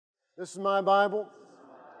This is my Bible.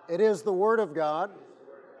 It is the Word of God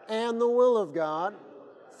and the will of God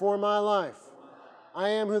for my life. I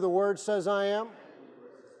am who the Word says I am.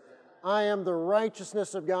 I am the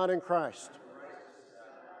righteousness of God in Christ.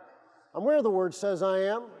 I'm where the Word says I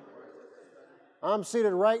am. I'm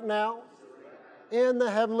seated right now in the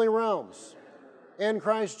heavenly realms, in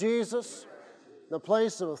Christ Jesus, the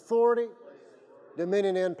place of authority,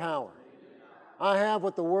 dominion, and power. I have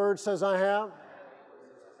what the Word says I have.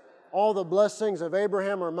 All the blessings of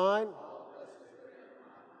Abraham are mine.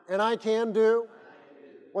 And I can do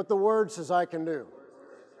what the Word says I can do.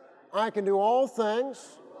 I can do all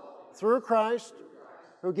things through Christ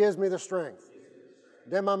who gives me the strength.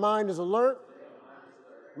 Then my mind is alert.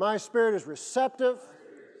 My spirit is receptive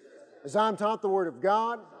as I'm taught the Word of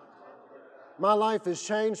God. My life is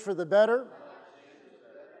changed for the better.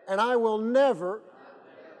 And I will never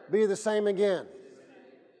be the same again.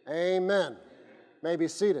 Amen. You may be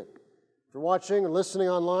seated. If you're watching or listening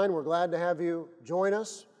online, we're glad to have you join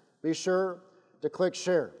us. Be sure to click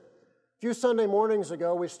share. A few Sunday mornings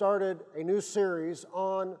ago, we started a new series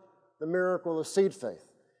on the miracle of seed faith.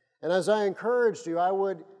 And as I encouraged you, I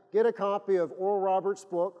would get a copy of Oral Roberts'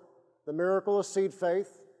 book, The Miracle of Seed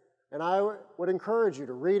Faith, and I would encourage you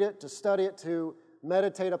to read it, to study it, to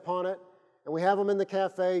meditate upon it. And we have them in the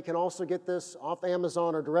cafe. You can also get this off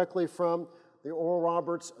Amazon or directly from the Oral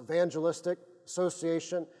Roberts Evangelistic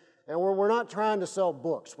Association. And we're not trying to sell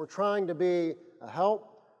books. We're trying to be a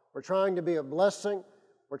help. We're trying to be a blessing.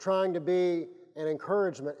 We're trying to be an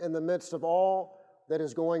encouragement in the midst of all that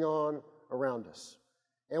is going on around us.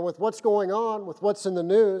 And with what's going on, with what's in the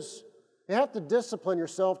news, you have to discipline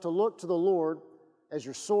yourself to look to the Lord as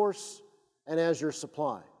your source and as your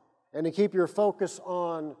supply, and to keep your focus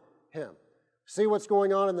on Him. See what's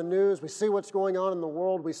going on in the news. We see what's going on in the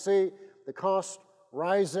world. We see the cost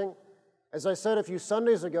rising. As I said a few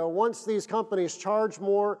Sundays ago, once these companies charge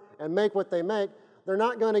more and make what they make, they're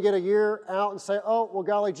not going to get a year out and say, oh, well,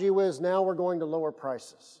 golly gee whiz, now we're going to lower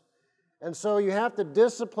prices. And so you have to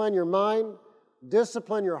discipline your mind,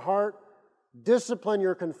 discipline your heart, discipline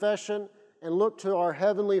your confession, and look to our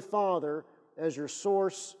Heavenly Father as your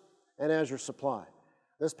source and as your supply.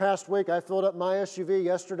 This past week, I filled up my SUV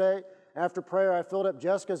yesterday. After prayer, I filled up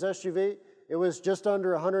Jessica's SUV. It was just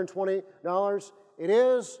under $120. It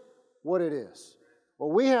is what it is. What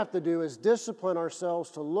we have to do is discipline ourselves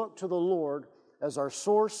to look to the Lord as our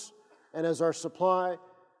source and as our supply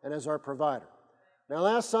and as our provider. Now,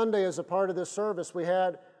 last Sunday, as a part of this service, we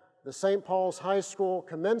had the St. Paul's High School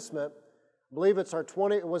commencement. I believe it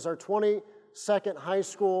was our 22nd high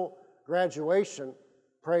school graduation.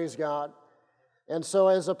 Praise God. And so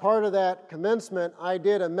as a part of that commencement, I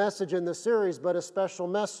did a message in the series, but a special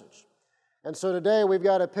message. And so today we've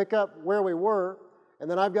got to pick up where we were, and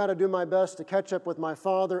then I've got to do my best to catch up with my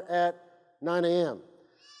father at 9 a.m.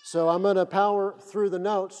 So I'm going to power through the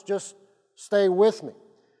notes. Just stay with me.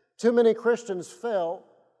 Too many Christians fail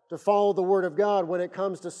to follow the Word of God when it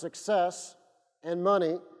comes to success and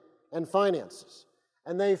money and finances.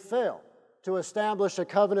 And they fail to establish a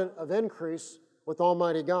covenant of increase with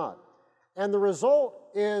Almighty God. And the result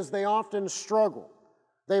is they often struggle.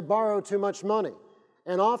 They borrow too much money.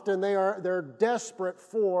 And often they're desperate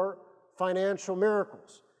for financial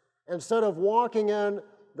miracles. Instead of walking in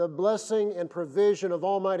the blessing and provision of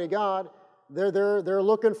Almighty God, they're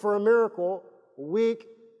looking for a miracle week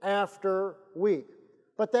after week.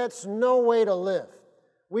 But that's no way to live.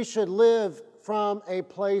 We should live from a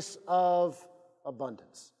place of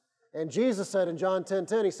abundance. And Jesus said in John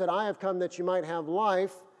 10:10, He said, I have come that you might have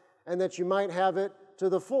life and that you might have it to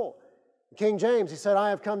the full. King James, he said, I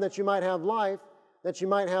have come that you might have life, that you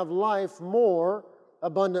might have life more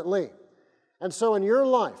abundantly. And so in your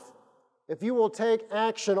life, if you will take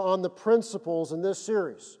action on the principles in this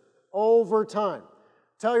series, over time,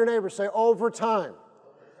 tell your neighbor, say, over time.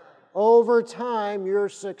 Over time, your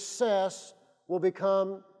success will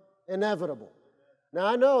become inevitable. Now,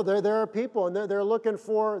 I know there are people, and they're looking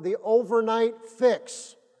for the overnight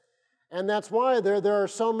fix. And that's why there are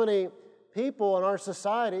so many people in our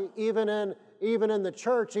society, even in the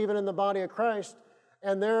church, even in the body of Christ,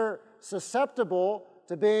 and they're susceptible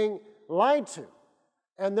to being lied to.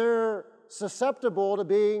 And they're susceptible to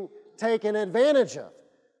being taken advantage of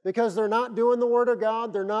because they're not doing the Word of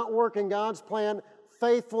God, they're not working God's plan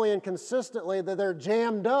faithfully and consistently, that they're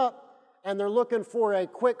jammed up and they're looking for a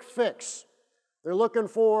quick fix. They're looking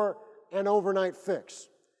for an overnight fix.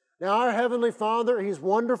 Now, our Heavenly Father, He's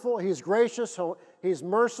wonderful, He's gracious, He's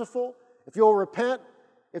merciful. If you'll repent,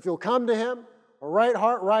 if you'll come to Him, a right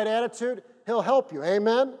heart, right attitude, He'll help you.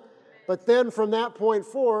 Amen? But then from that point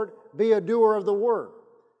forward, be a doer of the Word.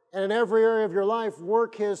 and in every area of your life,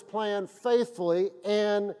 work His plan faithfully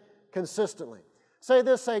and consistently. Say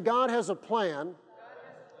this, say, God has a plan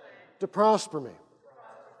to prosper me.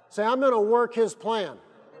 Say, I'm going to work His plan,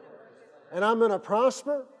 and I'm going to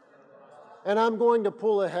prosper, and I'm going to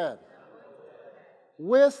pull ahead.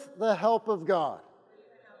 With the help of God.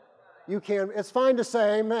 You can, it's fine to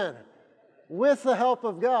say amen. With the help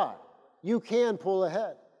of God, you can pull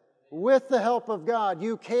ahead. With the help of God,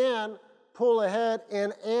 you can pull ahead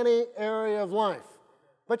in any area of life.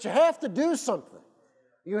 But you have to do something.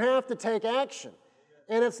 You have to take action.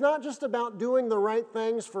 And it's not just about doing the right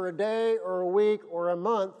things for a day or a week or a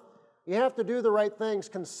month. You have to do the right things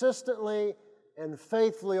consistently and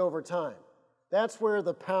faithfully over time. That's where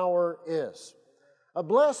the power is. A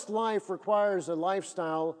blessed life requires a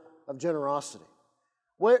lifestyle of generosity.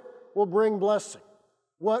 What will bring blessing?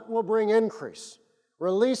 What will bring increase?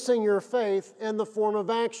 Releasing your faith in the form of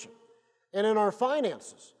action. And in our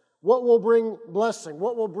finances, what will bring blessing?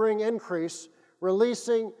 What will bring increase?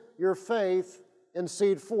 Releasing your faith in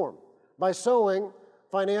seed form by sowing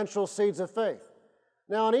financial seeds of faith.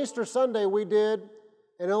 Now, on Easter Sunday, we did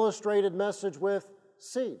an illustrated message with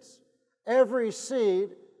seeds. Every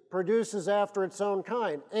seed produces after its own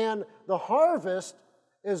kind, and the harvest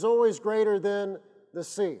is always greater than the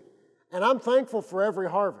seed. And I'm thankful for every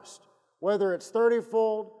harvest, whether it's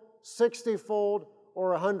 30-fold, 60-fold,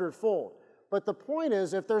 or 100-fold. But the point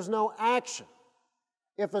is, if there's no action,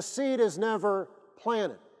 if a seed is never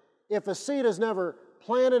planted, if a seed is never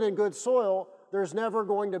planted in good soil, there's never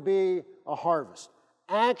going to be a harvest.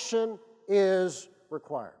 Action is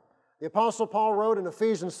required. The Apostle Paul wrote in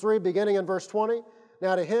Ephesians 3, beginning in verse 20,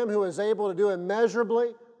 "Now to Him who is able to do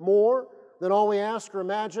immeasurably more than all we ask or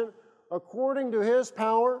imagine, according to His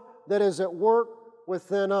power that is at work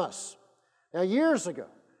within us." Now, years ago,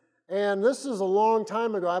 and this is a long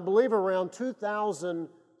time ago, I believe around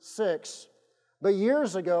 2006, but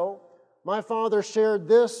years ago, my father shared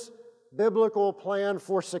this biblical plan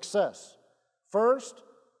for success. First,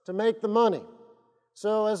 to make the money.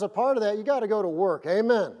 So as a part of that, you got to go to work.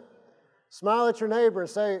 Amen. Smile at your neighbor and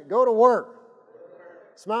say, go to work.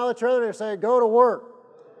 Smile at your other neighbor and say, go to work.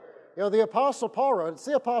 You know, the Apostle Paul wrote, it's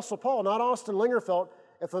the Apostle Paul, not Austin Lingerfeld.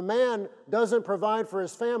 If a man doesn't provide for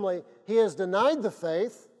his family, he has denied the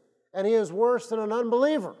faith, and he is worse than an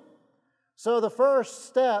unbeliever. So the first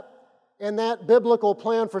step in that biblical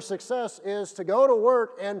plan for success is to go to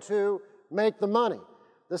work and to make the money.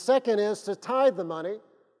 The second is to tithe the money.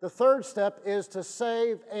 The third step is to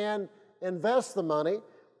save and invest the money.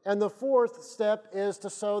 And the fourth step is to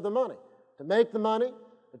sow the money. To make the money,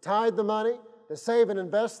 to tithe the money, to save and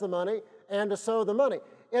invest the money, and to sow the money.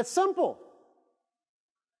 It's simple.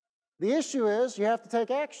 The issue is you have to take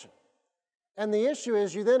action. And the issue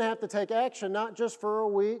is you then have to take action not just for a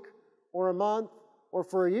week or a month or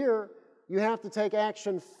for a year. You have to take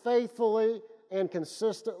action faithfully and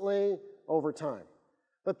consistently over time.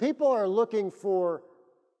 But people are looking for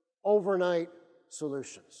overnight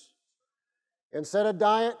solutions. Instead of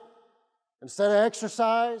diet, instead of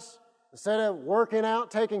exercise, instead of working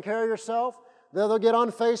out, taking care of yourself, they'll get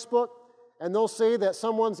on Facebook and they'll see that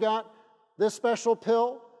someone's got this special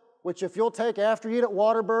pill, which if you'll take after you eat at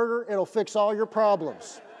Whataburger, it'll fix all your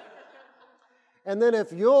problems. And then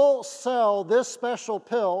if you'll sell this special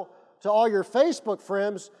pill to all your Facebook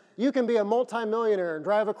friends, you can be a multimillionaire and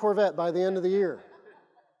drive a Corvette by the end of the year.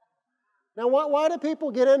 Now, why do people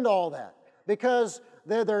get into all that? Because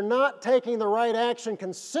they're not taking the right action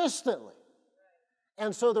consistently.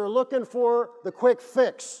 And so they're looking for the quick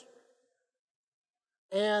fix.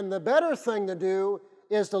 And the better thing to do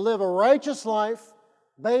is to live a righteous life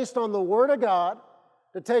based on the Word of God,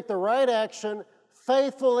 to take the right action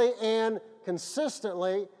faithfully and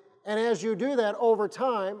consistently. And as you do that over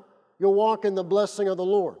time, you'll walk in the blessing of the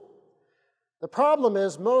Lord. The problem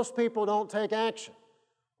is most people don't take action,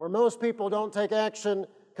 or most people don't take action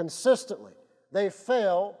consistently. They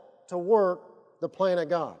fail to work the plan of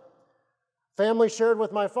God. Family shared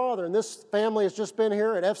with my father, and this family has just been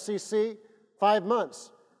here at FCC 5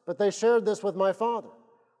 months, but they shared this with my father.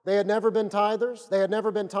 They had never been tithers. They had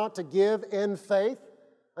never been taught to give in faith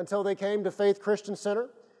until they came to Faith Christian Center.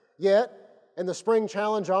 Yet, in the spring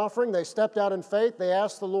challenge offering, they stepped out in faith. They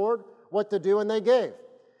asked the Lord what to do, and they gave.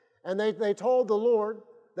 And they told the Lord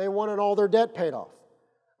they wanted all their debt paid off.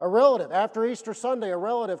 A relative, after Easter Sunday, a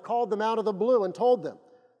relative called them out of the blue and told them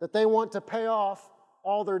that they want to pay off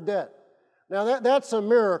all their debt. Now, that's a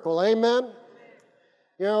miracle. Amen?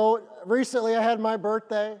 You know, recently I had my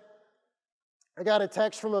birthday. I got a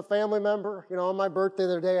text from a family member, on my birthday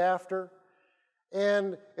the day after.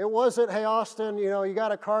 And it wasn't, hey, Austin, you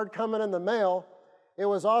got a card coming in the mail. It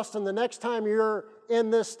was, Austin, the next time you're in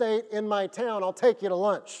this state, in my town, I'll take you to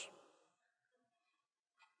lunch.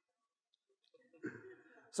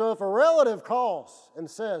 So if a relative calls and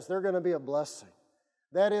says they're going to be a blessing,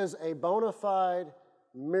 that is a bona fide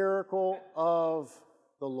miracle of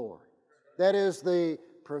the Lord. That is the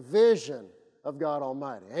provision of God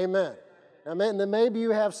Almighty. Amen. Now, maybe you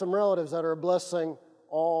have some relatives that are a blessing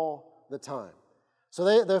all the time.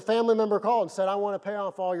 So their family member called and said, I want to pay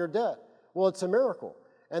off all your debt. Well, it's a miracle.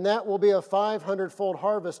 And that will be a 500-fold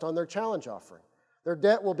harvest on their challenge offering. Their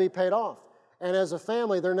debt will be paid off. And as a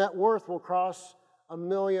family, their net worth will cross $1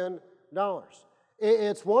 million.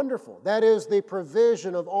 It's wonderful. That is the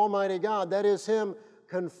provision of Almighty God. That is Him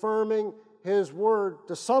confirming His word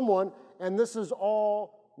to someone, and this is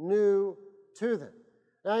all new to them.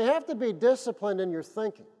 Now, you have to be disciplined in your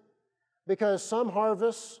thinking, because some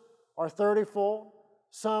harvests are 30-fold,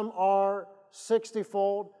 some are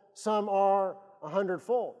 60-fold, some are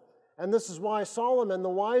 100-fold. And this is why Solomon, the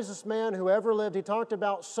wisest man who ever lived, he talked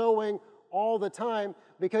about sowing all the time,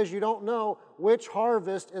 because you don't know which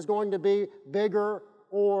harvest is going to be bigger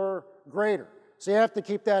or greater. So you have to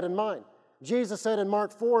keep that in mind. Jesus said in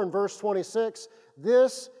Mark 4 and verse 26,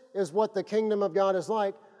 this is what the kingdom of God is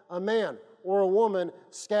like. A man or a woman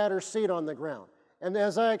scatters seed on the ground. And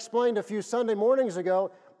as I explained a few Sunday mornings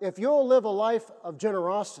ago, if you'll live a life of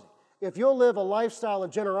generosity, if you'll live a lifestyle of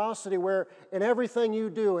generosity where in everything you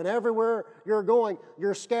do and everywhere you're going,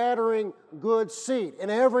 you're scattering good seed in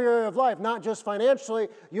every area of life, not just financially,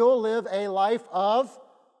 you'll live a life of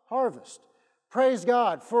harvest. Praise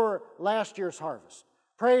God for last year's harvest.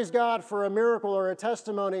 Praise God for a miracle or a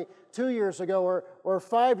testimony 2 years ago or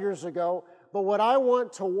 5 years ago. But what I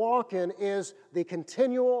want to walk in is the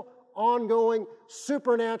continual, ongoing,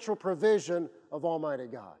 supernatural provision of Almighty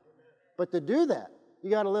God. But to do that, you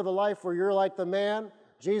got to live a life where you're like the man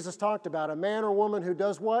Jesus talked about, a man or woman who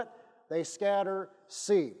does what? They scatter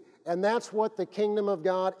seed. And that's what the kingdom of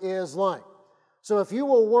God is like. So if you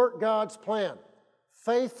will work God's plan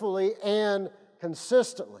faithfully and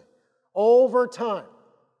consistently, over time,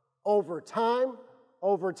 the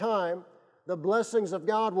blessings of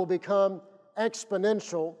God will become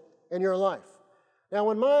exponential in your life. Now,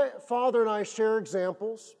 when my father and I share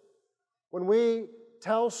examples, when we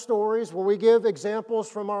tell stories, when we give examples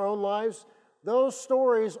from our own lives, those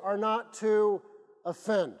stories are not to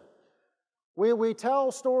offend. We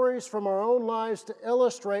tell stories from our own lives to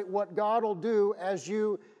illustrate what God will do as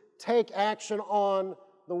you take action on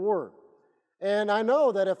the Word. And I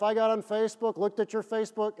know that if I got on Facebook, looked at your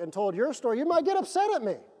Facebook, and told your story, you might get upset at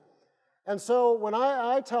me. And so when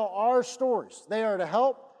I tell our stories, they are to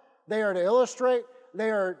help, they are to illustrate, they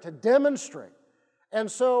are to demonstrate. And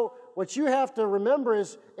so what you have to remember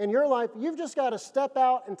is, in your life, you've just got to step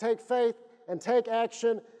out and take faith and take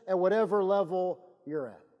action at whatever level you're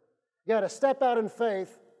at. You got to step out in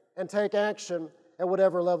faith and take action at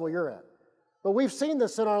whatever level you're at. But we've seen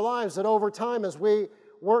this in our lives, that over time, as we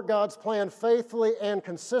work God's plan faithfully and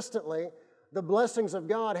consistently, the blessings of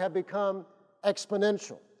God have become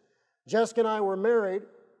exponential. Jessica and I were married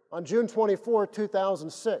on June 24,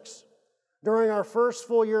 2006. During our first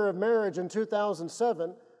full year of marriage in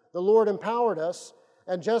 2007, the Lord empowered us,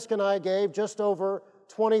 and Jessica and I gave just over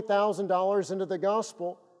 $20,000 into the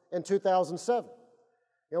gospel in 2007.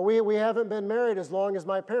 We haven't been married as long as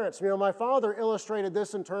my parents. My father illustrated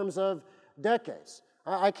this in terms of decades.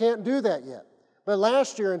 I can't do that yet. But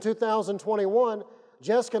last year in 2021,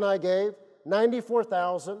 Jessica and I gave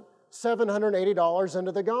 $94,780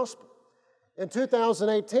 into the gospel. In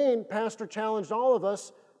 2018, Pastor challenged all of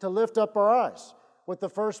us to lift up our eyes with the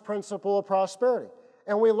first principle of prosperity.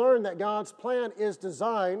 And we learned that God's plan is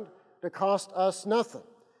designed to cost us nothing.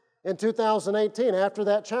 In 2018, after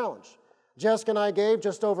that challenge, Jessica and I gave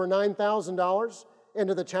just over $9,000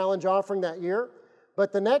 into the challenge offering that year.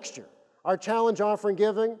 But the next year, our challenge offering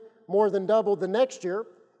giving more than doubled the next year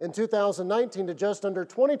in 2019 to just under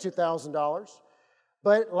 $22,000.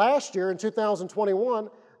 But last year, in 2021,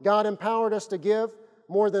 God empowered us to give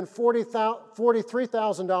more than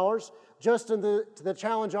 $43,000 just into the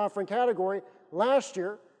challenge offering category last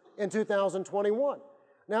year in 2021.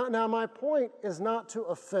 Now, my point is not to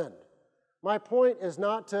offend. My point is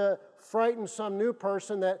not to frighten some new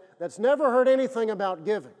person that's never heard anything about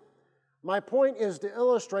giving. My point is to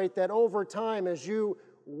illustrate that over time, as you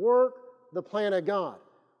work the plan of God,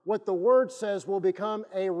 what the Word says will become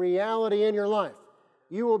a reality in your life.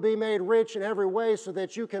 You will be made rich in every way so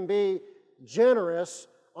that you can be generous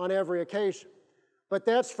on every occasion. But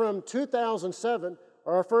that's from 2007,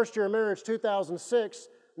 or our first year of marriage, 2006.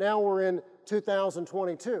 Now we're in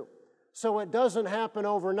 2022. So it doesn't happen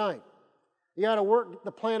overnight. You got to work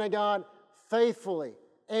the plan of God faithfully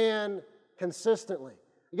and consistently.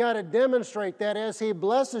 You got to demonstrate that as He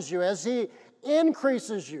blesses you, as He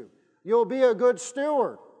increases you, you'll be a good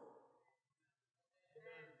steward.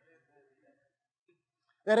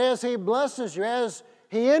 That as He blesses you, as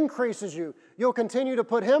He increases you, you'll continue to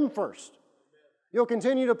put Him first. You'll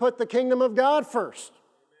continue to put the kingdom of God first.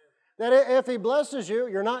 That if He blesses you,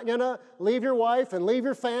 you're not going to leave your wife and leave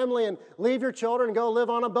your family and leave your children and go live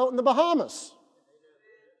on a boat in the Bahamas.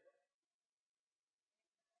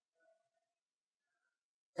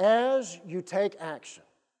 As you take action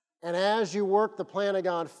and as you work the plan of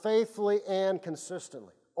God faithfully and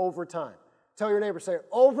consistently over time. Tell your neighbor, say,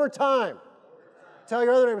 over time. Tell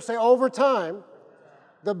your other neighbor, say, over time,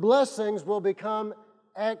 the blessings will become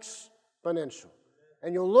exponential.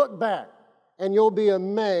 And you'll look back and you'll be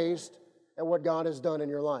amazed at what God has done in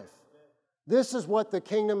your life. This is what the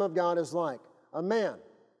kingdom of God is like. A man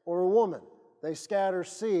or a woman, they scatter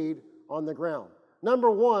seed on the ground. Number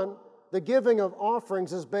one, the giving of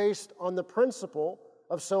offerings is based on the principle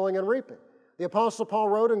of sowing and reaping. The Apostle Paul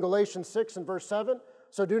wrote in Galatians 6 and verse 7,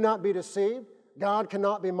 so do not be deceived. God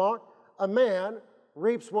cannot be mocked. A man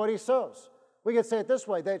reaps what he sows. We could say it this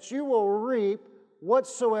way, that you will reap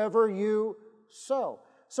whatsoever you sow.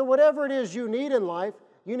 So whatever it is you need in life,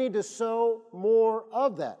 you need to sow more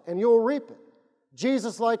of that, and you'll reap it.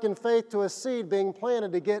 Jesus likened faith to a seed being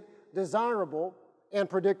planted to get desirable and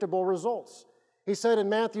predictable results. He said in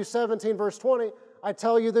Matthew 17, verse 20, I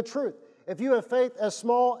tell you the truth. If you have faith as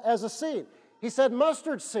small as a seed, he said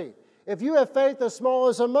mustard seed. If you have faith as small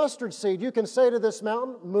as a mustard seed, you can say to this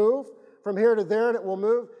mountain, move from here to there, and it will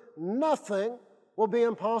move. Nothing will be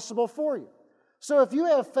impossible for you. So if you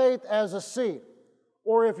have faith as a seed,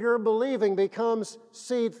 or if your believing becomes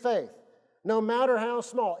seed faith, no matter how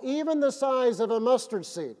small, even the size of a mustard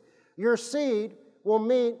seed, your seed will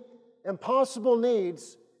meet impossible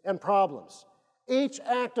needs and problems. Each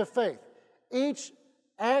act of faith, each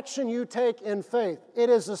action you take in faith, it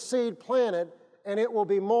is a seed planted and it will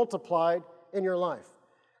be multiplied in your life.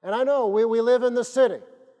 And I know we live in the city,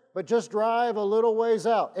 but just drive a little ways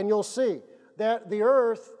out and you'll see that the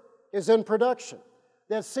earth is in production,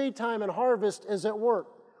 that seed time and harvest is at work.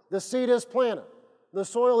 The seed is planted, the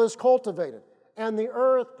soil is cultivated, and the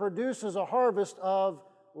earth produces a harvest of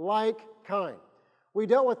like kind. We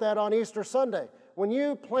dealt with that on Easter Sunday. When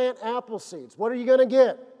you plant apple seeds, what are you going to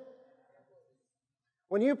get?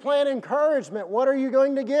 When you plant encouragement, what are you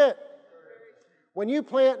going to get? When you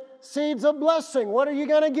plant seeds of blessing, what are you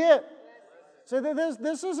going to get? So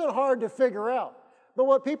this isn't hard to figure out. But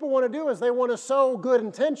what people want to do is they want to sow good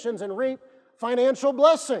intentions and reap financial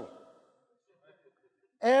blessing.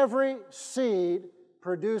 Every seed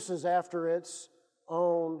produces after its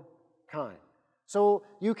own kind. So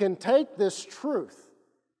you can take this truth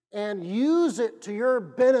and use it to your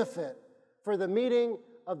benefit for the meeting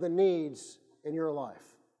of the needs in your life,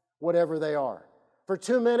 whatever they are. For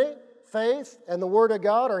too many, faith and the Word of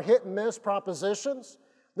God are hit and miss propositions.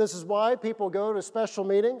 This is why people go to special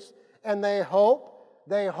meetings and they hope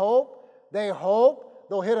they'll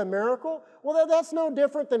hit a miracle. Well, that's no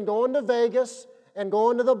different than going to Vegas and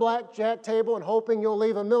going to the blackjack table and hoping you'll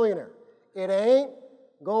leave a millionaire. It ain't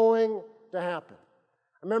going to happen.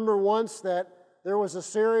 I remember once that there was a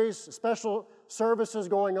series, special services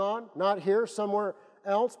going on, not here, somewhere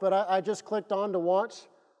else, but I just clicked on to watch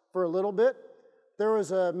for a little bit. There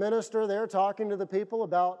was a minister there talking to the people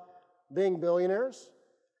about being billionaires.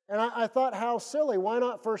 And I thought, how silly. Why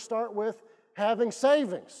not first start with having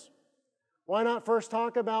savings? Why not first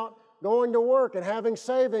talk about going to work and having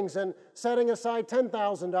savings and setting aside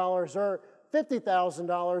 $10,000 or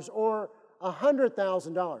 $50,000 or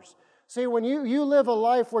 $100,000? See, when you live a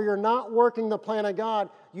life where you're not working the plan of God,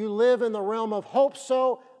 you live in the realm of hope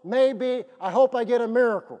so, maybe, I hope I get a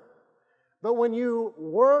miracle. But when you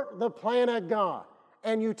work the plan of God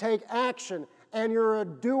and you take action and you're a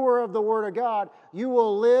doer of the Word of God, you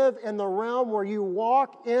will live in the realm where you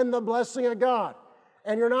walk in the blessing of God.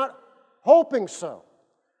 And you're not hoping so.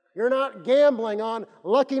 You're not gambling on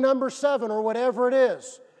lucky number 7 or whatever it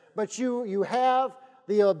is. But you have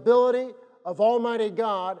the ability of Almighty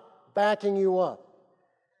God backing you up.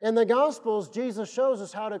 In the Gospels, Jesus shows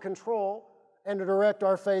us how to control and to direct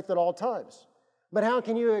our faith at all times. But how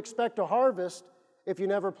can you expect a harvest if you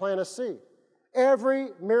never plant a seed? Every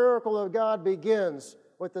miracle of God begins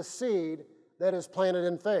with the seed that is planted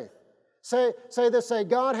in faith. Say this,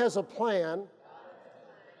 God has a plan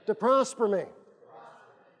to prosper me.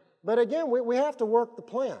 But again, we have to work the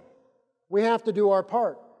plan. We have to do our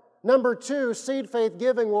part. Number 2, seed faith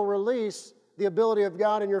giving will release the ability of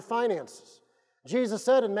God in your finances. Jesus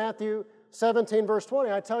said in Matthew 17, verse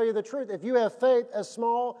 20, I tell you the truth, if you have faith as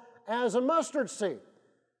small as a mustard seed.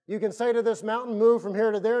 You can say to this mountain, move from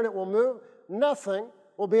here to there, and it will move. Nothing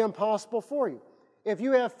will be impossible for you. If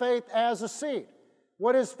you have faith as a seed,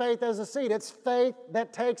 what is faith as a seed? It's faith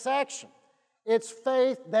that takes action. It's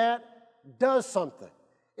faith that does something.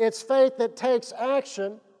 It's faith that takes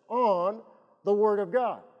action on the Word of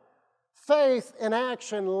God. Faith in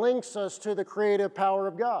action links us to the creative power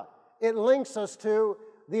of God. It links us to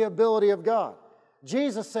the ability of God.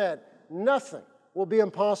 Jesus said, nothing will be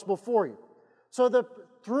impossible for you. So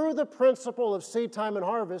through the principle of seed time and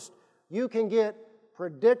harvest, you can get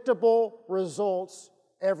predictable results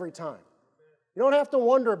every time. You don't have to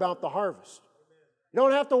wonder about the harvest. You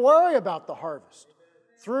don't have to worry about the harvest.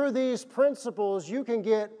 Through these principles, you can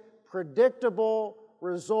get predictable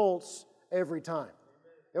results every time.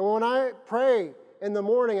 And when I pray in the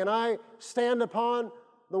morning and I stand upon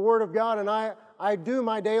the Word of God and I do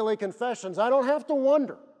my daily confessions, I don't have to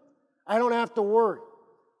wonder. I don't have to worry.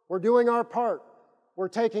 We're doing our part. We're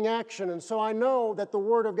taking action. And so I know that the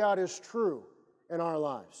Word of God is true in our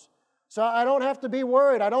lives. So I don't have to be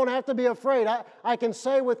worried. I don't have to be afraid. I can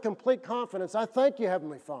say with complete confidence, I thank you,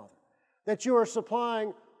 Heavenly Father, that you are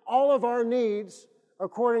supplying all of our needs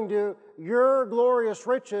according to your glorious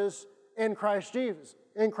riches in Christ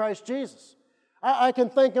Jesus. I can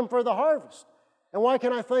thank Him for the harvest. And why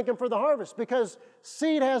can I thank Him for the harvest? Because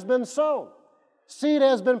seed has been sown. Seed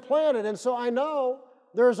has been planted. And so I know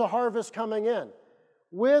there's a harvest coming in.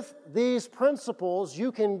 With these principles,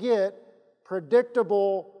 you can get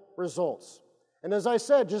predictable results. And as I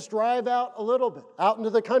said, just drive out a little bit, out into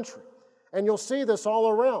the country, and you'll see this all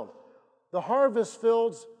around. The harvest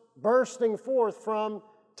fields bursting forth from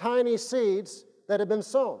tiny seeds that have been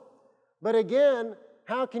sown. But again,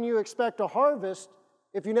 how can you expect a harvest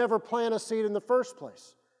if you never plant a seed in the first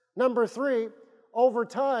place? Number 3, over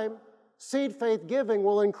time, seed faith giving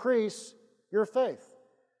will increase your faith.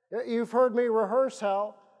 You've heard me rehearse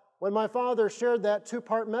how, when my father shared that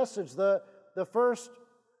 2-part message, the first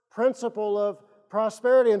principle of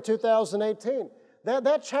prosperity in 2018,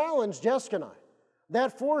 that challenged Jessica and I.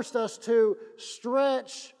 That forced us to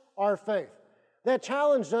stretch our faith. That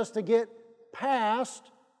challenged us to get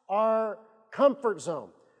past our comfort zone.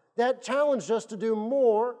 That challenged us to do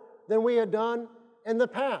more than we had done in the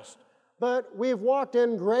past. But we've walked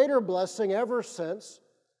in greater blessing ever since.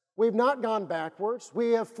 We've not gone backwards.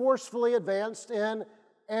 We have forcefully advanced in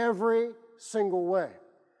every single way.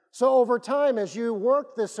 So over time, as you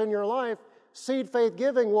work this in your life, seed faith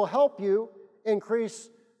giving will help you increase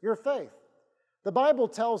your faith. The Bible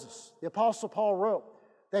tells us, the Apostle Paul wrote,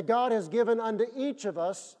 that God has given unto each of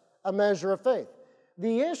us a measure of faith.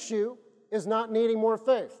 The issue is not needing more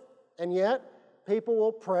faith. And yet, people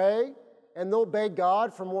will pray and they'll beg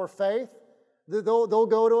God for more faith. They'll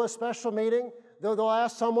go to a special meeting. They'll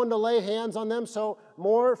ask someone to lay hands on them so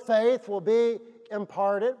more faith will be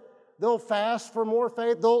imparted. They'll fast for more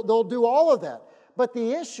faith. They'll do all of that. But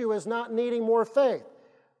the issue is not needing more faith.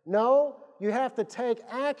 No, you have to take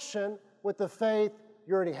action with the faith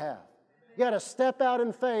you already have. You got to step out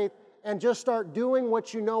in faith and just start doing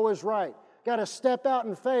what you know is right. You got to step out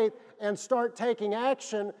in faith and start taking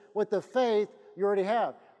action with the faith you already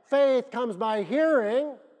have. Faith comes by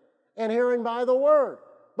hearing, and hearing by the Word.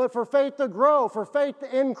 But for faith to grow, for faith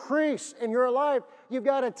to increase in your life, you've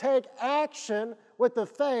got to take action with the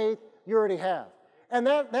faith you already have. And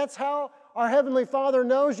that's how our Heavenly Father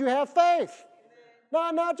knows you have faith.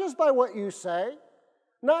 Not just by what you say,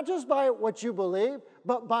 not just by what you believe,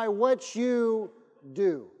 but by what you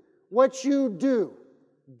do. What you do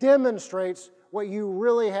demonstrates what you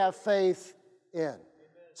really have faith in.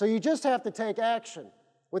 So you just have to take action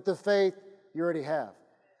with the faith you already have.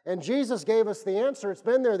 And Jesus gave us the answer. It's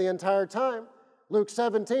been there the entire time. Luke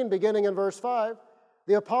 17, beginning in verse 5,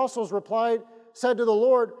 the apostles said to the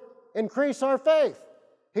Lord, increase our faith.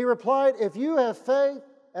 He replied, if you have faith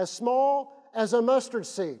as small as a mustard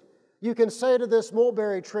seed, you can say to this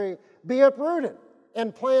mulberry tree, be uprooted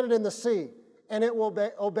and planted in the sea, and it will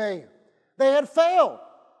obey you. They had failed.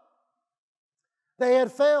 They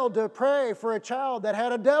had failed to pray for a child that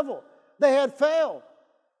had a devil. They had failed.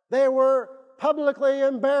 They were publicly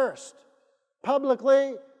embarrassed,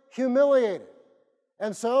 publicly humiliated.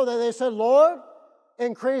 And so they said, Lord,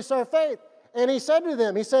 increase our faith. And He said to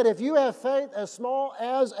them, He said, if you have faith as small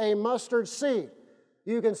as a mustard seed,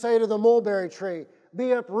 you can say to the mulberry tree,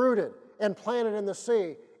 be uprooted and planted in the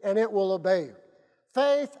sea, and it will obey you.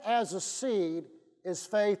 Faith as a seed is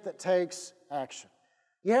faith that takes action.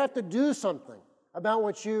 You have to do something about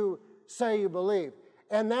what you say you believe.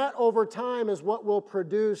 And that over time is what will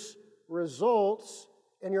produce results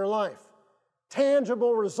in your life.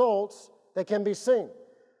 Tangible results that can be seen.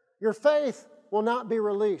 Your faith will not be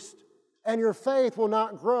released. And your faith will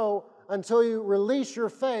not grow until you release your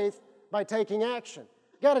faith by taking action.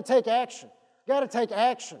 You got to take action. You got to take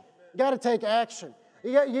action. You got to take action.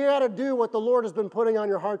 You got to do what the Lord has been putting on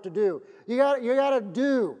your heart to do. You got to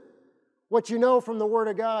do what you know from the Word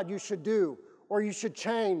of God you should do, or you should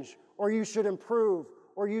change, or you should improve,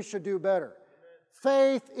 or you should do better.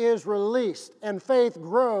 Faith is released, and faith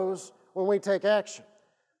grows when we take action.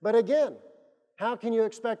 But again, how can you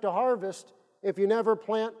expect a harvest if you never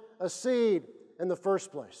plant a seed in the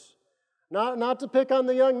first place? Not to pick on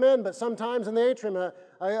the young men, but sometimes in the atrium,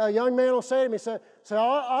 a young man will say to me, say,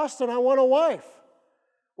 Austin, I want a wife.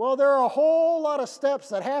 Well, there are a whole lot of steps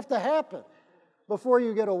that have to happen before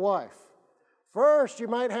you get a wife. First, you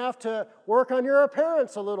might have to work on your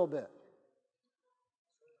appearance a little bit.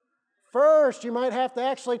 First, you might have to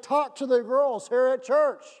actually talk to the girls here at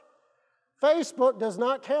church. Facebook does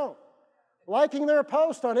not count. Liking their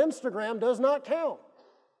post on Instagram does not count.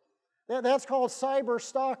 That's called cyber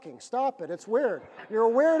stalking. Stop it. It's weird. You're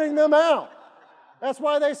weirding them out. That's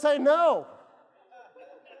why they say no.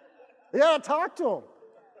 You got to talk to them.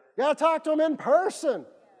 You got to talk to them in person.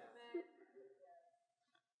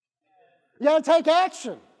 You got to take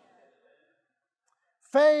action.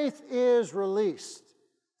 Faith is released.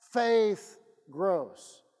 Faith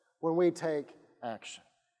grows when we take action.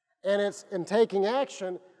 And it's in taking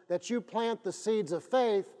action that you plant the seeds of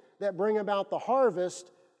faith that bring about the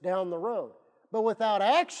harvest down the road. But without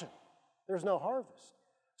action, there's no harvest.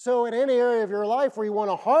 So in any area of your life where you want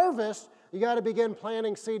to harvest, you got to begin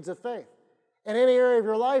planting seeds of faith. In any area of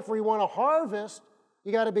your life where you want to harvest,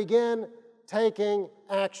 you got to begin taking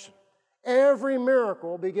action. Every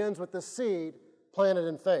miracle begins with the seed planted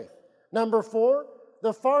in faith. Number 4,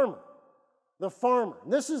 the farmer. The farmer.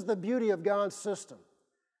 This is the beauty of God's system.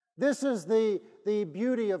 This is the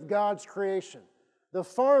beauty of God's creation. The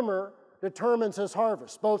farmer determines his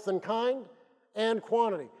harvest, both in kind and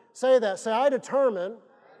quantity. Say that. Say, I determine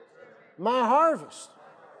my harvest.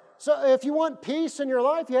 So if you want peace in your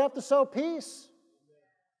life, you have to sow peace.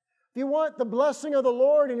 If you want the blessing of the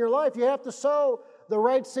Lord in your life, you have to sow the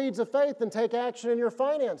right seeds of faith and take action in your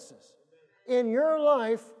finances. In your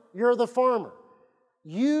life, you're the farmer.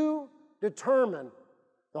 You determine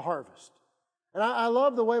the harvest. And I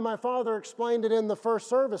love the way my father explained it in the first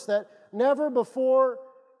service, that never before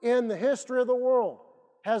in the history of the world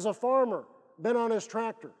has a farmer been on his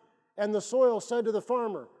tractor and the soil said to the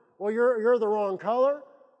farmer, well, you're the wrong color,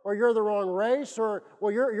 or you're the wrong race, or,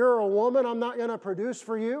 well, you're a woman, I'm not going to produce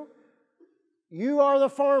for you. You are the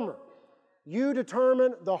farmer. You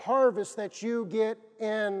determine the harvest that you get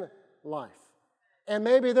in life. And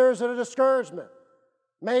maybe there's a discouragement.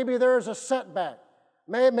 Maybe there's a setback.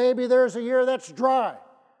 Maybe there's a year that's dry.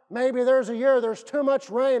 Maybe there's a year there's too much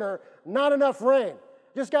rain or not enough rain.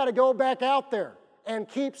 Just got to go back out there and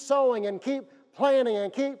keep sowing and keep planting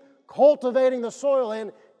and keep cultivating the soil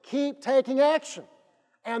and keep taking action.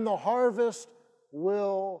 And the harvest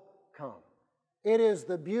will come. It is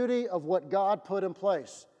the beauty of what God put in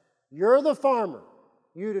place. You're the farmer.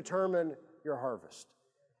 You determine your harvest.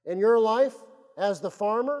 In your life, as the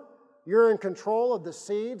farmer, you're in control of the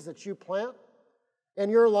seeds that you plant. In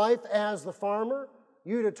your life as the farmer,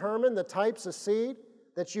 you determine the types of seed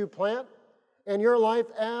that you plant. In your life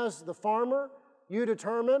as the farmer, you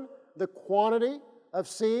determine the quantity of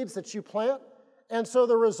seeds that you plant. And so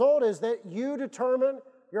the result is that you determine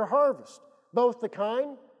your harvest, both the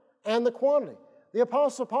kind and the quantity. The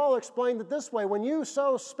Apostle Paul explained it this way: when you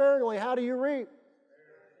sow sparingly, how do you reap?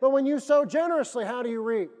 But when you sow generously, how do you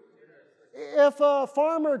reap? If a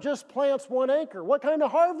farmer just plants 1 acre, what kind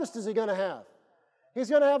of harvest is he going to have? He's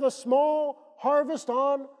going to have a small harvest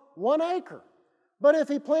on 1 acre. But if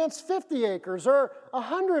he plants 50 acres or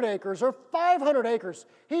 100 acres or 500 acres,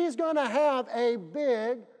 he's going to have a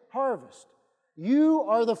big harvest. You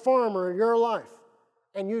are the farmer in your life,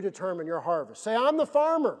 and you determine your harvest. Say, I'm the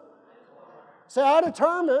farmer. Say, I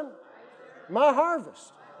determine my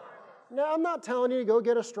harvest. Now, I'm not telling you to go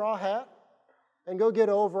get a straw hat and go get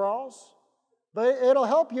overalls, but it'll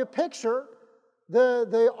help you picture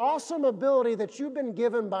the awesome ability that you've been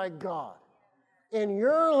given by God. In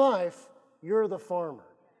your life, you're the farmer.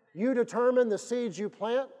 You determine the seeds you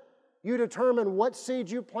plant. You determine what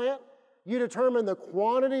seeds you plant. You determine the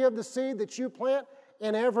quantity of the seed that you plant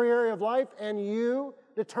in every area of life, and you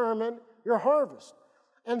determine your harvest.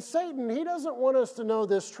 And Satan, he doesn't want us to know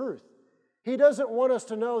this truth. He doesn't want us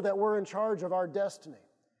to know that we're in charge of our destiny.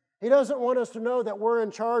 He doesn't want us to know that we're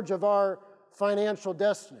in charge of our financial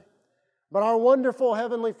destiny. But our wonderful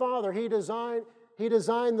Heavenly Father, He designed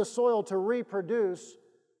the soil to reproduce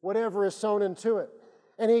whatever is sown into it.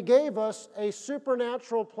 And He gave us a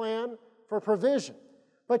supernatural plan for provision.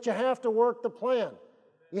 But you have to work the plan.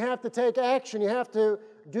 You have to take action. You have to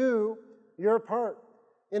do your part.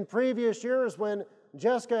 In previous years when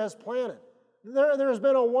Jessica has planted, there's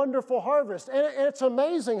been a wonderful harvest. And it's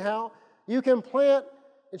amazing how you can plant,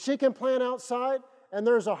 and she can plant outside, and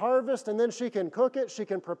there's a harvest, and then she can cook it, she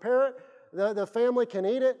can prepare it, the family can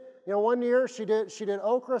eat it. You know, one year she did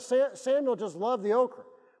okra. Samuel just loved the okra.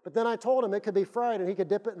 But then I told him it could be fried and he could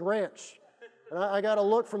dip it in ranch. And I got a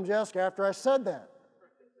look from Jessica after I said that.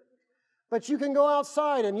 But you can go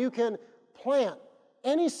outside and you can plant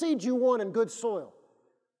any seed you want in good soil.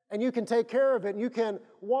 And you can take care of it and you can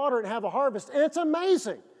water it and have a harvest. And it's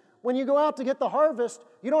amazing. When you go out to get the harvest,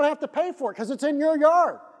 you don't have to pay for it because it's in your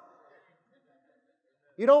yard.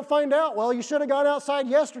 You don't find out, well, you should have gone outside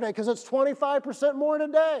yesterday because it's 25% more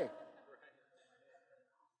today.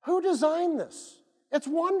 Who designed this? It's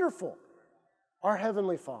wonderful. Our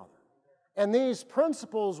Heavenly Father. And these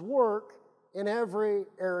principles work in every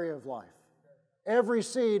area of life. Every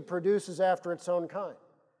seed produces after its own kind.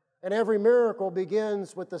 And every miracle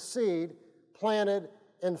begins with the seed planted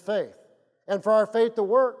in faith. And for our faith to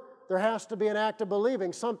work, there has to be an act of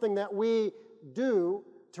believing, something that we do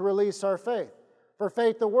to release our faith. For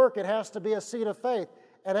faith to work, it has to be a seed of faith,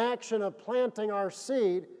 an action of planting our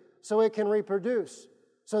seed so it can reproduce,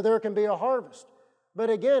 so there can be a harvest. But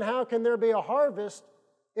again, how can there be a harvest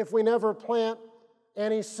if we never plant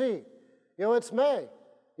any seed? You know, it's May.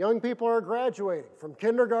 Young people are graduating from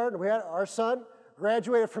kindergarten. We had our son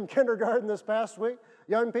graduated from kindergarten this past week.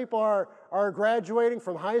 Young people are graduating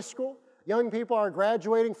from high school. Young people are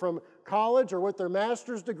graduating from college or with their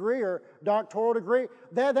master's degree or doctoral degree.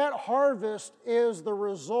 That harvest is the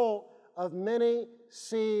result of many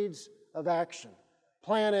seeds of action,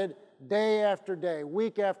 planted day after day,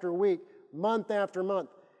 week after week, month after month.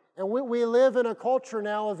 And we live in a culture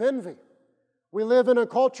now of envy. We live in a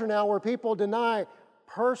culture now where people deny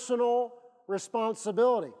personal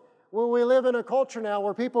responsibility. We live in a culture now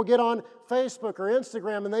where people get on Facebook or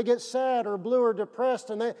Instagram and they get sad or blue or depressed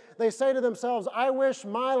and they say to themselves, I wish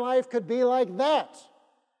my life could be like that.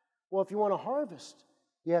 Well, if you want to harvest,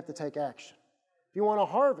 you have to take action. If you want to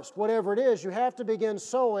harvest, whatever it is, you have to begin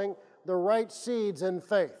sowing the right seeds in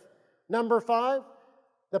faith. Number 5,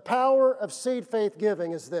 the power of seed faith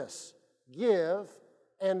giving is this: give,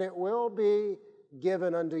 and it will be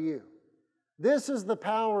given unto you. This is the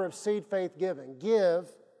power of seed faith giving. Give,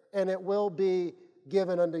 and it will be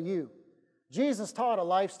given unto you. Jesus taught a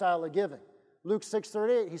lifestyle of giving. Luke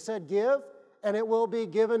 6:38, he said, give, and it will be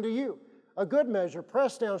given to you. A good measure,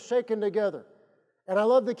 pressed down, shaken together. And I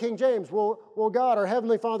love the King James, will God, our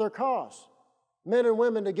Heavenly Father, cause men and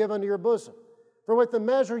women to give unto your bosom. For with the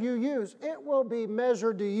measure you use, it will be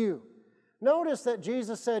measured to you. Notice that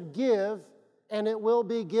Jesus said, give, and it will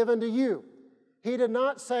be given to you. He did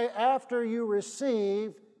not say, after you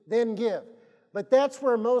receive, then give. But that's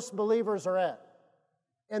where most believers are at.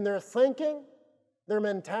 In their thinking, their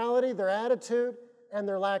mentality, their attitude, and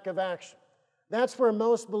their lack of action. That's where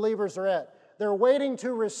most believers are at. They're waiting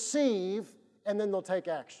to receive, and then they'll take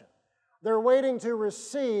action. They're waiting to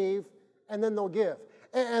receive, and then they'll give.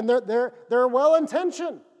 And they're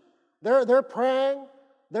well-intentioned. They're praying,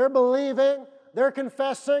 they're believing, they're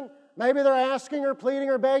confessing. Maybe they're asking or pleading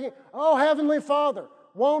or begging, oh, Heavenly Father,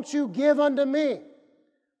 won't you give unto me?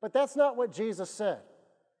 But that's not what Jesus said.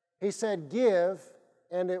 He said, give,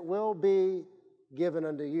 and it will be given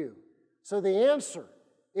unto you. So the answer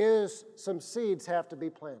is some seeds have to be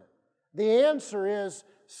planted. The answer is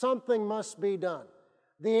something must be done.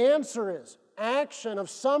 The answer is action of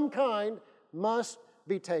some kind must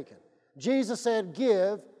be taken. Jesus said,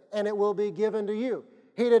 give, and it will be given to you.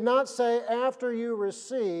 He did not say, after you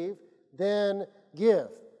receive, then give.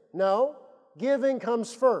 No, giving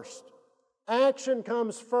comes first. Action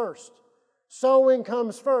comes first. Sowing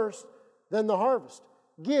comes first, then the harvest.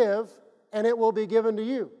 Give, and it will be given to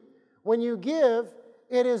you. When you give,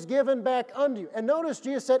 it is given back unto you. And notice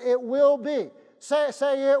Jesus said, it will be. Say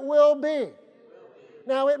it will be.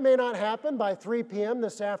 Now, it may not happen by 3 p.m.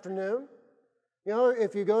 this afternoon. You know,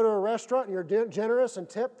 if you go to a restaurant and you're generous and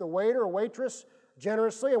tip the waiter or waitress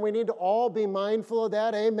generously, and we need to all be mindful of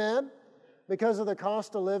that, amen, because of the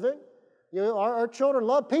cost of living. You know, our children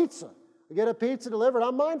love pizza. We get a pizza delivered.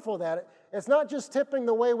 I'm mindful of that. It's not just tipping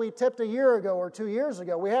the way we tipped a year ago or 2 years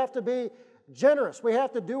ago. We have to be generous. We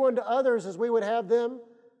have to do unto others as we would have them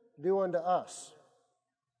do unto us.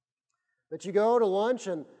 But you go to lunch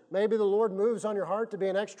and maybe the Lord moves on your heart to be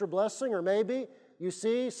an extra blessing, or maybe you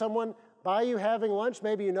see someone by you having lunch,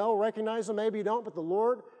 maybe you know, recognize them, maybe you don't, but the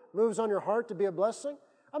Lord moves on your heart to be a blessing.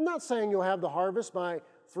 I'm not saying you'll have the harvest by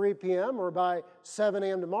 3 p.m. or by 7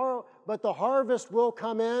 a.m. tomorrow, but the harvest will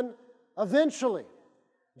come in eventually,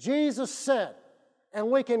 Jesus said, and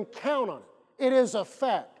we can count on it, it is a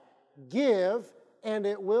fact, give and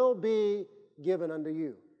it will be given unto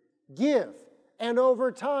you. Give, and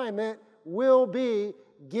over time it will be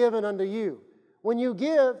given unto you. When you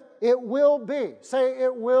give, it will be. Say,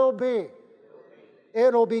 it will be.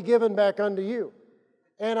 It'll be given back unto you.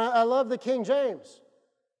 And I love the King James.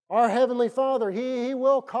 Our Heavenly Father, He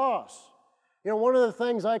will cause. You know, one of the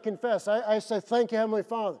things I confess, I say, thank you, Heavenly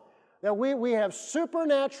Father, that we have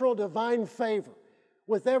supernatural divine favor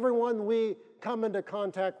with everyone we come into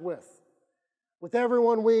contact with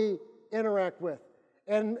everyone we interact with.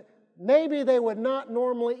 And maybe they would not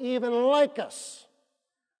normally even like us.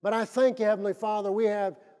 But I thank you, Heavenly Father, we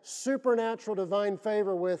have supernatural divine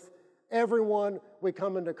favor with everyone we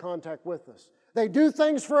come into contact with us. They do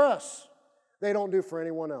things for us they don't do for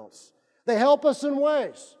anyone else. They help us in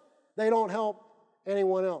ways they don't help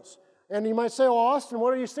anyone else. And you might say, well, Austin,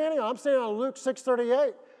 what are you standing on? I'm standing on Luke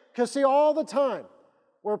 6:38. Because see, all the time,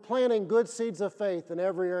 we're planting good seeds of faith in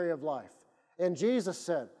every area of life. And Jesus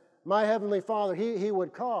said, my Heavenly Father, He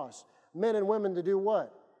would cause men and women to do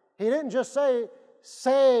what? He didn't just say,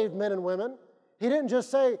 save men and women. He didn't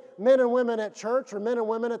just say men and women at church or men and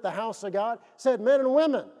women at the house of God. He said men and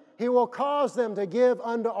women. He will cause them to give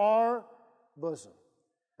unto our bosom.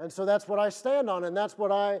 And so that's what I stand on, and that's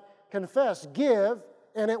what I confess. Give,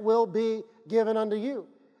 and it will be given unto you.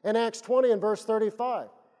 In Acts 20 and verse 35.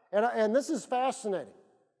 And this is fascinating,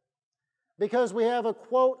 because we have a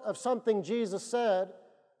quote of something Jesus said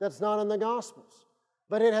that's not in the Gospels,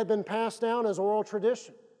 but it had been passed down as oral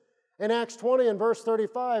tradition. In Acts 20 and verse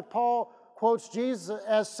 35, Paul quotes Jesus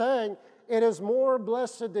as saying, it is more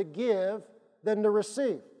blessed to give than to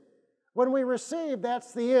receive. When we receive,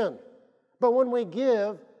 that's the end. But when we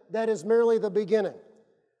give, that is merely the beginning.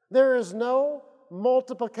 There is no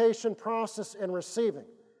multiplication process in receiving,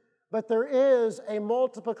 but there is a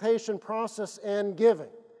multiplication process in giving.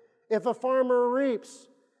 If a farmer reaps,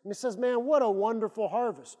 and he says, man, what a wonderful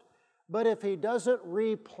harvest. But if he doesn't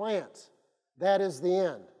replant, that is the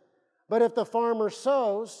end. But if the farmer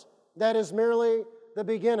sows, that is merely the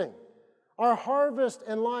beginning. Our harvest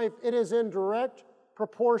in life, it is in direct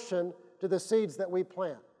proportion to the seeds that we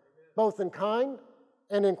plant, both in kind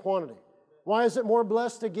and in quantity. Why is it more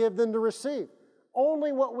blessed to give than to receive?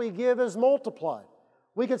 Only what we give is multiplied.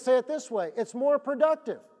 We could say it this way, it's more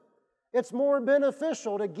productive. It's more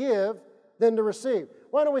beneficial to give than to receive.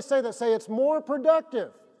 Why don't we say that? Say it's more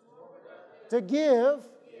productive to give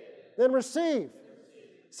than receive.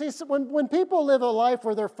 See, so when people live a life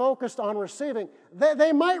where they're focused on receiving,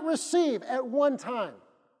 they might receive at one time,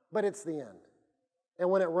 but it's the end. And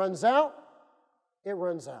when it runs out, it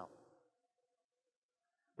runs out.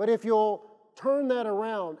 But if you'll turn that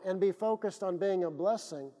around and be focused on being a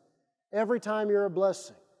blessing, every time you're a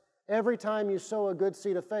blessing, every time you sow a good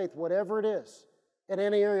seed of faith, whatever it is, in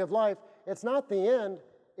any area of life, it's not the end,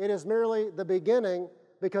 it is merely the beginning,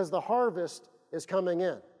 because the harvest is coming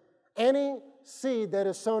in. Any seed that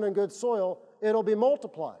is sown in good soil, it'll be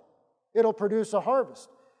multiplied. It'll produce a harvest.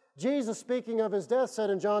 Jesus, speaking of His death, said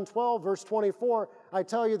in John 12, verse 24, I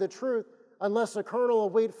tell you the truth, unless a kernel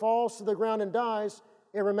of wheat falls to the ground and dies,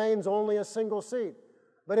 it remains only a single seed.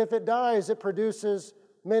 But if it dies, it produces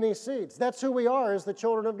many seeds. That's who we are as the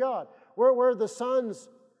children of God. We're the sons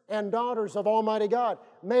and daughters of Almighty God,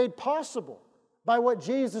 made possible by what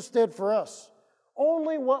Jesus did for us.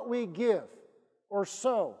 Only what we give or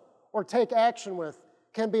sow or take action with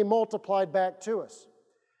can be multiplied back to us.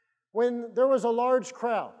 When there was a large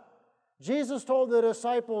crowd, Jesus told the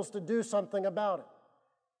disciples to do something about it.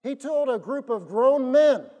 He told a group of grown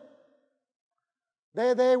men,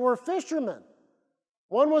 they were fishermen.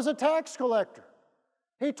 One was a tax collector.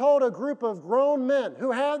 He told a group of grown men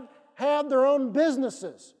who had their own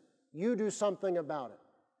businesses, you do something about it.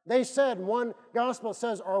 They said, one gospel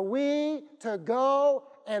says, are we to go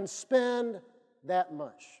and spend that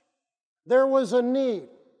much? There was a need.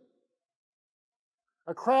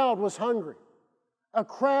 A crowd was hungry. A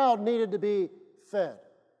crowd needed to be fed.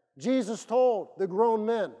 Jesus told the grown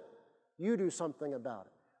men, you do something about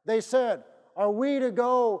it. They said, are we to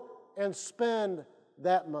go and spend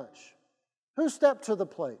that much? Who stepped to the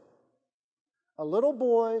plate? A little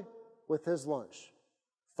boy with his lunch,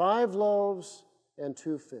 5 loaves and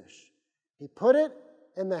 2 fish. He put it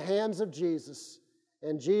in the hands of Jesus,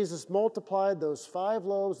 and Jesus multiplied those 5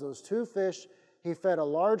 loaves, those 2 fish. He fed a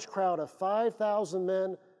large crowd of 5,000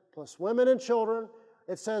 men, plus women and children.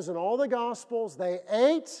 It says in all the Gospels, they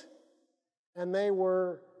ate and they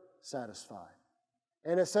were satisfied.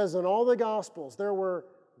 And it says in all the Gospels, there were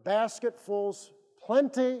basketfuls,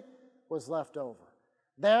 plenty was left over.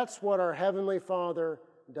 That's what our Heavenly Father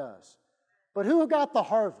does. But who got the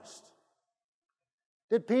harvest?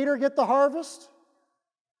 Did Peter get the harvest?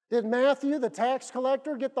 Did Matthew, the tax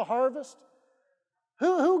collector, get the harvest?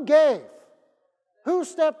 Who gave? Who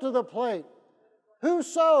stepped to the plate? Who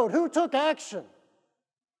sowed? Who took action?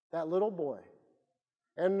 That little boy.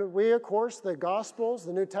 And we, of course, the Gospels,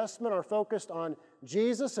 the New Testament, are focused on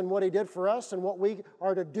Jesus and what He did for us and what we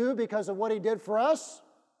are to do because of what He did for us.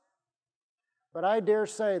 But I dare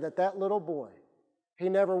say that that little boy, he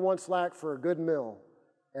never once lacked for a good meal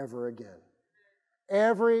ever again.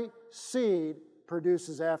 Every seed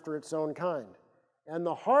produces after its own kind, and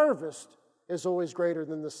the harvest is always greater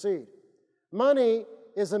than the seed. Money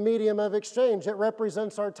is a medium of exchange. It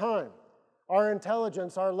represents our time, our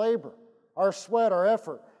intelligence, our labor, our sweat, our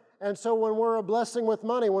effort. And so when we're a blessing with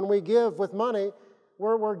money, when we give with money,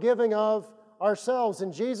 we're giving of ourselves.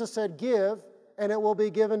 And Jesus said, give, and it will be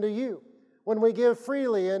given to you. When we give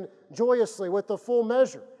freely and joyously with the full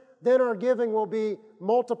measure, then our giving will be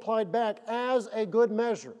multiplied back as a good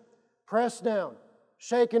measure, pressed down,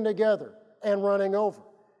 shaken together, and running over.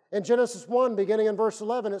 In Genesis 1, beginning in verse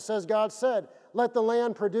 11, it says, God said, let the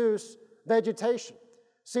land produce vegetation,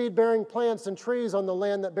 seed-bearing plants and trees on the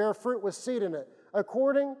land that bear fruit with seed in it,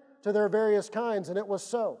 according to their various kinds, and it was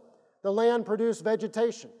so. The land produced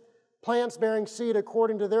vegetation, plants bearing seed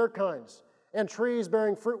according to their kinds, and trees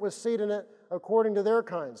bearing fruit with seed in it according to their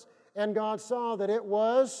kinds. And God saw that it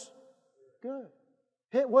was good.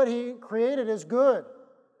 What He created is good.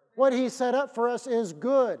 What He set up for us is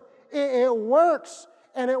good. It works,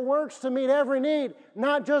 and it works to meet every need,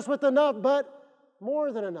 not just with enough, but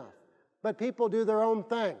more than enough. But people do their own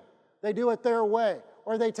thing. They do it their way,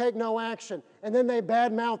 or they take no action, and then they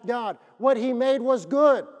badmouth God. What He made was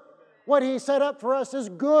good. What He set up for us is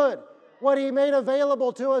good. What He made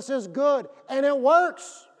available to us is good, and it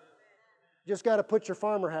works. You just got to put your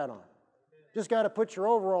farmer hat on. Just got to put your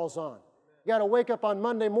overalls on. You got to wake up on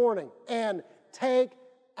Monday morning and take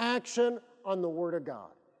action on the Word of God.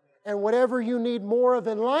 And whatever you need more of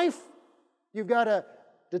in life, you've got to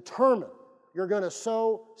determine you're going to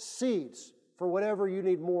sow seeds for whatever you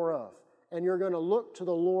need more of. And you're going to look to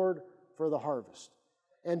the Lord for the harvest.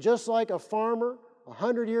 And just like a farmer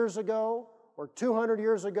 100 years ago or 200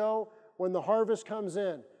 years ago, when the harvest comes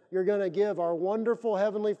in, you're going to give our wonderful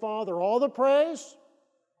Heavenly Father all the praise,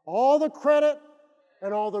 all the credit,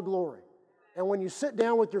 and all the glory. And when you sit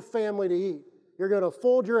down with your family to eat, you're going to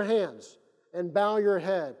fold your hands and bow your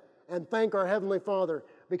head and thank our Heavenly Father,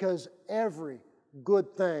 because every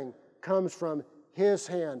good thing comes from His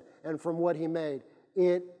hand and from what He made.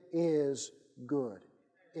 It is good.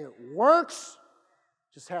 It works.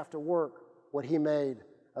 Just have to work what He made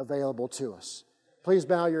available to us. Please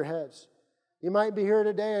bow your heads. You might be here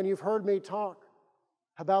today and you've heard me talk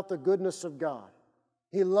about the goodness of God.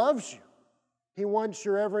 He loves you. He wants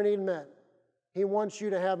your every need met. He wants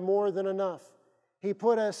you to have more than enough. He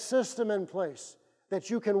put a system in place that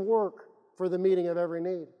you can work for the meeting of every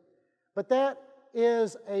need. But that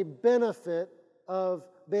is a benefit of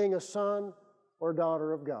being a son or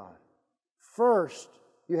daughter of God. First,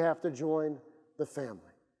 you have to join the family.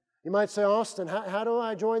 You might say, Austin, how do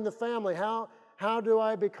I join the family? How do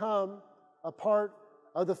I become a part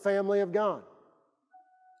of the family of God?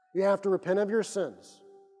 You have to repent of your sins,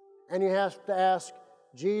 and you have to ask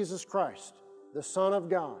Jesus Christ, the Son of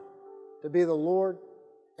God, to be the Lord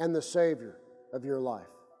and the Savior of your life.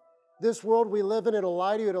 This world we live in, it'll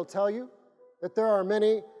lie to you, it'll tell you that there are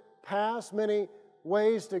many paths, many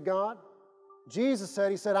ways to God. Jesus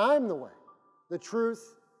said, He said, I'm the way, the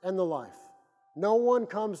truth, and the life. No one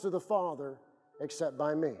comes to the Father except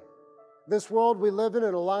by me. This world we live in,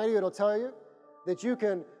 it'll lie to you, it'll tell you that you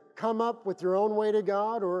can come up with your own way to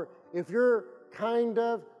God, or if you're kind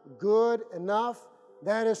of good enough,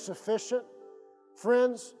 that is sufficient.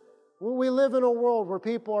 Friends, we live in a world where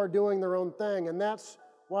people are doing their own thing, and that's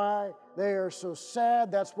why they are so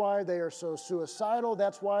sad. That's why they are so suicidal.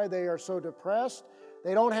 That's why they are so depressed.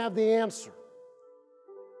 They don't have the answer.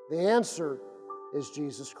 The answer is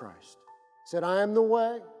Jesus Christ. He said, I am the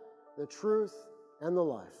way, the truth, and the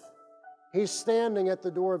life. He's standing at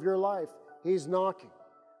the door of your life. He's knocking.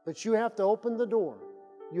 But you have to open the door.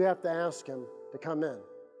 You have to ask Him to come in.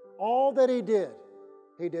 All that He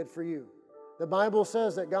did for you. The Bible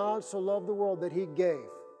says that God so loved the world that He gave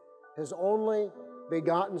His only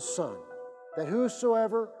begotten Son, that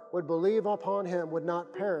whosoever would believe upon Him would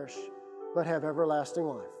not perish, but have everlasting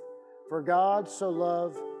life. For God so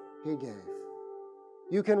loved, He gave.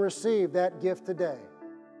 You can receive that gift today.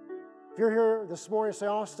 If you're here this morning and say,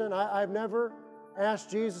 Austin, I've never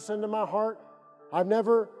asked Jesus into my heart. I've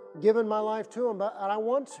never given my life to Him, but I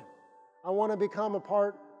want to. I want to become a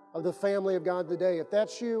part of the family of God today. If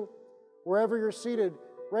that's you, wherever you're seated,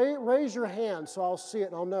 raise your hand so I'll see it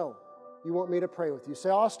and I'll know you want me to pray with you. Say,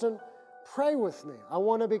 Austin, pray with me. I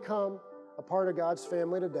want to become a part of God's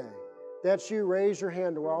family today. That's you. Raise your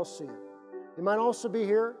hand to where I'll see it. You might also be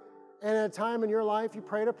here, and at a time in your life, you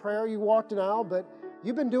prayed a prayer, you walked an aisle, but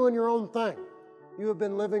you've been doing your own thing. You have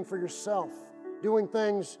been living for yourself, doing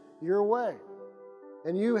things your way,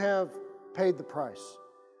 and you have paid the price.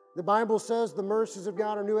 The Bible says the mercies of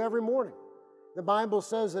God are new every morning. The Bible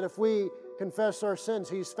says that if we confess our sins,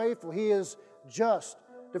 He's faithful. He is just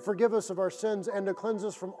to forgive us of our sins and to cleanse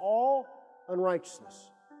us from all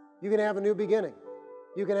unrighteousness. You can have a new beginning.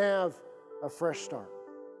 You can have a fresh start.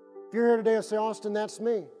 If you're here today and say, Austin, that's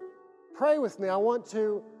me, pray with me. I want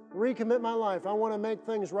to recommit my life. I want to make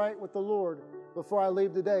things right with the Lord before I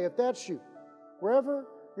leave today. If that's you, wherever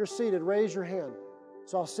you're seated, raise your hand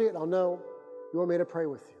so I'll see it and I'll know you want me to pray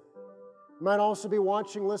with you. You might also be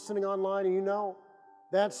watching, listening online, and you know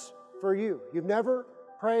that's for you. You've never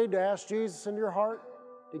prayed to ask Jesus into your heart,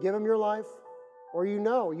 to give Him your life, or you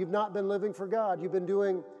know you've not been living for God. You've been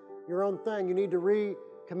doing your own thing. You need to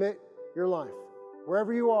recommit your life.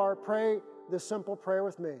 Wherever you are, pray this simple prayer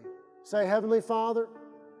with me. Say, Heavenly Father,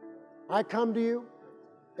 I come to you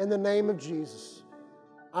in the name of Jesus.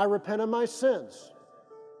 I repent of my sins,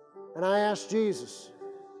 and I ask Jesus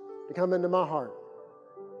to come into my heart.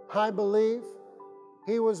 I believe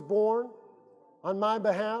He was born on my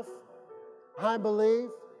behalf. I believe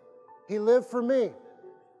He lived for me.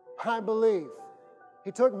 I believe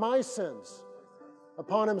He took my sins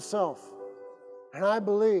upon Himself. And I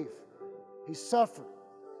believe He suffered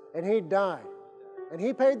and He died and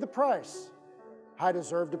He paid the price I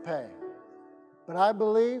deserve to pay. But I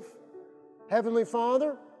believe, Heavenly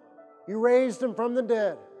Father, You raised Him from the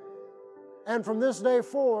dead. And from this day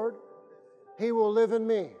forward, He will live in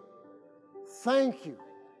me. Thank You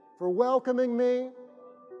for welcoming me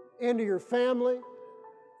into Your family.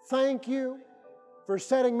 Thank You for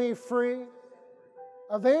setting me free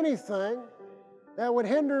of anything that would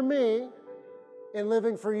hinder me in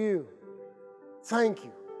living for You. Thank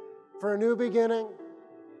You for a new beginning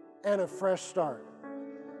and a fresh start.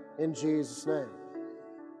 In Jesus' name.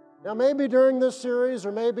 Now, maybe during this series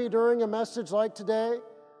or maybe during a message like today,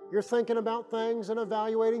 you're thinking about things and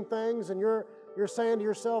evaluating things, and you're saying to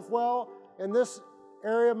yourself, well, in this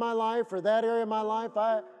area of my life or that area of my life,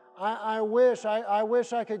 I wish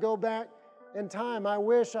I could go back in time. I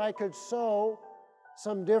wish I could sow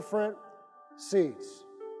some different seeds.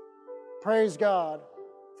 Praise God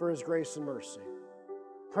for His grace and mercy.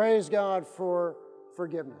 Praise God for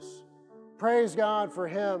forgiveness. Praise God for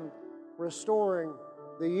Him restoring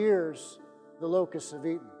the years the locusts have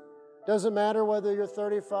eaten. Doesn't matter whether you're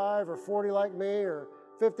 35 or 40 like me or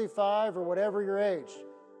 55 or whatever your age.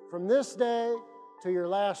 From this day to your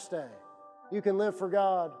last day, you can live for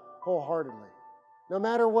God wholeheartedly. No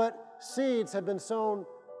matter what seeds have been sown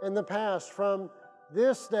in the past, from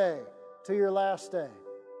this day to your last day,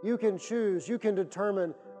 you can choose, you can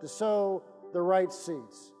determine to sow the right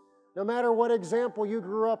seeds. No matter what example you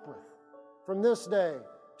grew up with, from this day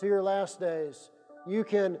to your last days, you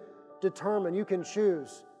can determine, you can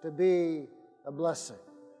choose to be a blessing.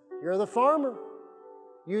 You're the farmer.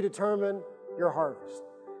 You determine your harvest.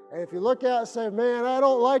 And if you look out and say, man, I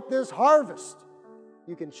don't like this harvest,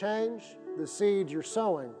 you can change the seed you're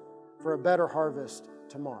sowing for a better harvest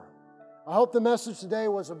tomorrow. I hope the message today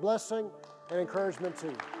was a blessing and encouragement to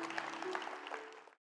you.